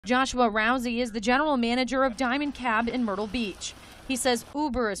Joshua Rousey is the general manager of Diamond Cab in Myrtle Beach. He says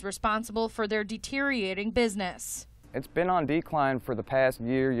Uber is responsible for their deteriorating business. It's been on decline for the past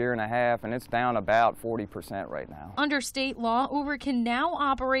year and a half, and it's down about 40% right now. Under state law, Uber can now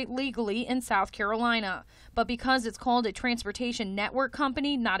operate legally in South Carolina. But because it's called a transportation network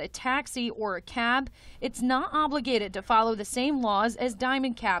company, not a taxi or a cab, it's not obligated to follow the same laws as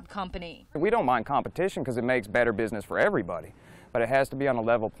Diamond Cab Company. We don't mind competition because it makes better business for everybody, but it has to be on a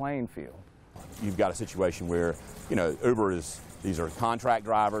level playing field. You've got a situation where, Uber these are contract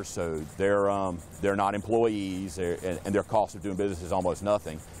drivers, so they're not employees, and their cost of doing business is almost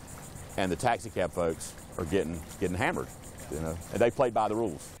nothing. And the taxi cab folks are getting hammered, and they played by the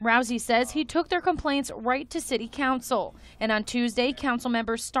rules. Rousey says he took their complaints right to City Council, and on Tuesday, council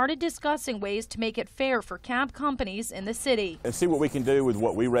members started discussing ways to make it fair for cab companies in the city. And see what we can do with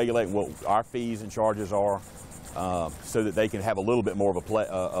what we regulate and what our fees and charges are. So that they can have a little bit more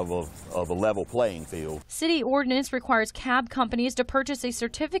of a level playing field. City ordinance requires cab companies to purchase a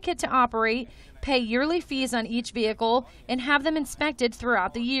certificate to operate, pay yearly fees on each vehicle, and have them inspected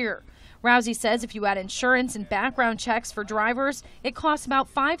throughout the year. Rousey says if you add insurance and background checks for drivers, it costs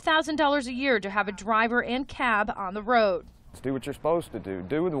about $5,000 a year to have a driver and cab on the road. Do what you're supposed to do.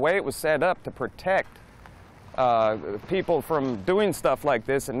 Do the way it was set up to protect people from doing stuff like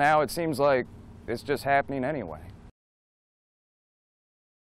this, and now it seems like it's just happening anyway.